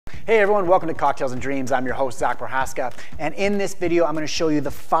Hey everyone, welcome to Cocktails and Dreams. I'm your host, Zach PROHASKA, and in this video, I'm going to show you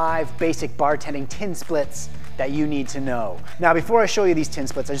the 5 basic bartending tin splits that you need to know. Now, before I show you these tin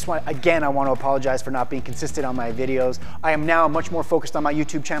splits, I want to apologize for not being consistent on my videos. I am now much more focused on my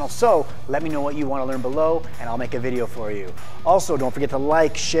YouTube channel, so let me know what you want to learn below, and I'll make a video for you. Also, don't forget to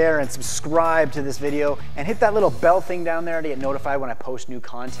like, share, and subscribe to this video, and hit that little bell thing down there to get notified when I post new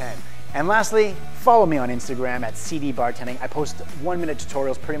content. And lastly, follow me on Instagram at CD Bartending. I post 1-minute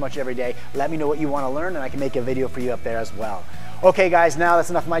tutorials pretty much every day. Let me know what you want to learn and I can make a video for you up there as well. Okay guys, now that's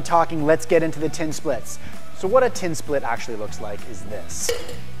enough of my talking. Let's get into the tin splits. So what a tin split actually looks like is this.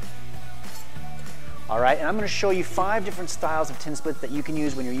 All right, and I'm going to show you 5 different styles of tin splits that you can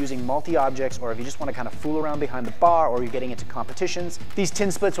use when you're using multi-objects, or if you just want to kind of fool around behind the bar, or you're getting into competitions. These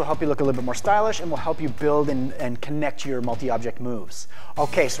tin splits will help you look a little bit more stylish and will help you build and connect your multi-object moves.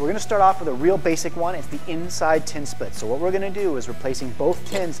 Okay, so we're going to start off with a real basic one. It's the inside tin split. So what we're going to do is replacing both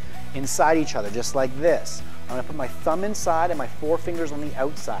tins inside each other, just like this. I'm going to put my thumb inside and my 4 fingers on the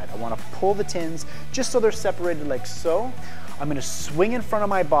outside. I want to pull the tins just so they're separated like so. I'm going to swing in front of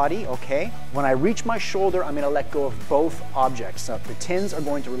my body, okay? When I reach my shoulder, I'm going to let go of both objects. So the tins are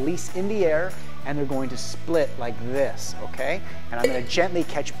going to release in the air and they're going to split like this, okay? And I'm going to gently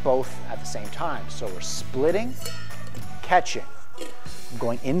catch both at the same time. So we're splitting, catching. I'm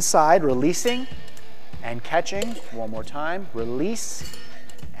going inside, releasing, and catching. One more time, release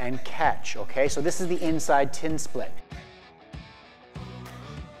and catch, okay? So this is the inside tin split.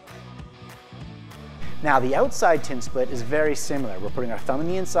 Now the outside tin split is very similar. We're putting our thumb on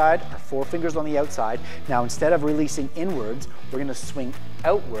the inside, our 4 fingers on the outside. Now instead of releasing inwards, we're gonna swing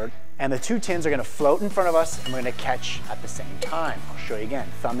outward, and the 2 tins are gonna float in front of us and we're gonna catch at the same time. I'll show you again.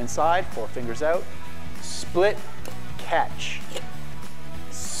 Thumb inside, 4 fingers out, split, catch,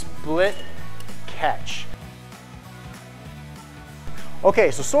 split, catch. Okay,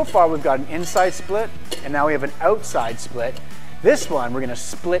 so far we've got an inside split and now we have an outside split. This one, we're gonna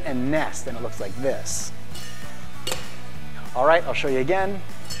split and nest, and it looks like this. All right, I'll show you again.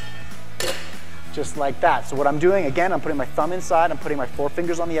 Just like that. So what I'm doing, again, I'm putting my thumb inside, I'm putting my 4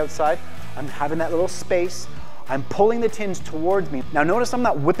 fingers on the outside, I'm having that little space, I'm pulling the tins towards me. Now notice I'm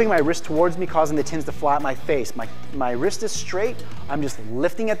not whipping my wrist towards me, causing the tins to fly at my face. My wrist is straight, I'm just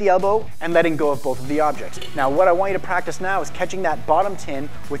lifting at the elbow and letting go of both of the objects. Now what I want you to practice now is catching that bottom tin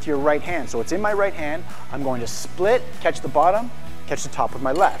with your right hand. So it's in my right hand, I'm going to split, catch the bottom, catch the top with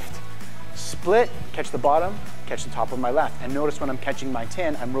my left. Split, catch the bottom, catch the top with my left. And notice when I'm catching my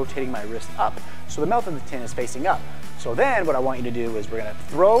tin, I'm rotating my wrist up. So the mouth of the tin is facing up. So then what I want you to do is we're gonna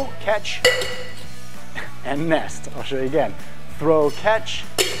throw, catch, and nest. I'll show you again. Throw, catch,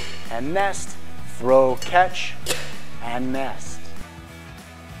 and nest. Throw, catch, and nest.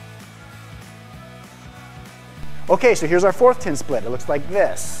 Okay, so here's our 4th tin split. It looks like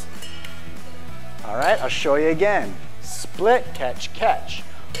this. All right, I'll show you again. Split, catch, catch.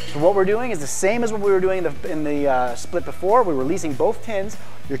 So what we're doing is the same as what we were doing in the split before. We're releasing both tins.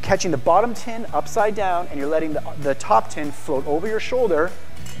 You're catching the bottom tin upside down and you're letting the top tin float over your shoulder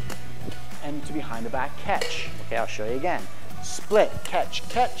and to behind the back catch. Okay, I'll show you again. Split, catch,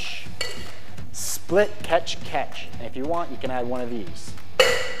 catch. Split, catch, catch. And if you want, you can add one of these.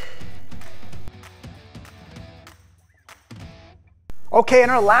 Okay,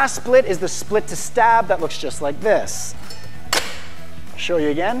 and our last split is the split to stab that looks just like this. I'll show you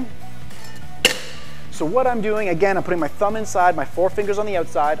again. So what I'm doing, again, I'm putting my thumb inside, my 4 fingers on the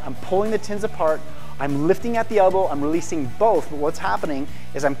outside, I'm pulling the tins apart, I'm lifting at the elbow, I'm releasing both, but what's happening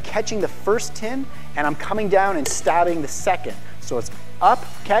is I'm catching the first tin and I'm coming down and stabbing the second. So it's up,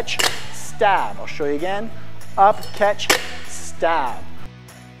 catch, stab. I'll show you again. Up, catch, stab.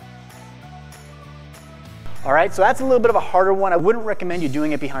 All right, so that's a little bit of a harder one. I wouldn't recommend you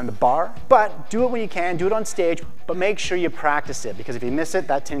doing it behind the bar, but do it when you can, do it on stage, but make sure you practice it because if you miss it,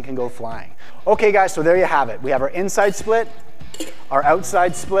 that tin can go flying. Okay guys, so there you have it. We have our inside split, our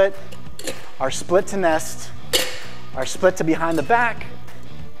outside split, our split to nest, our split to behind the back,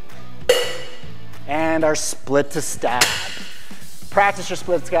 and our split to stab. Practice your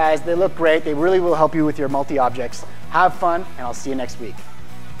splits, guys. They look great. They really will help you with your multi-objects. Have fun, and I'll see you next week.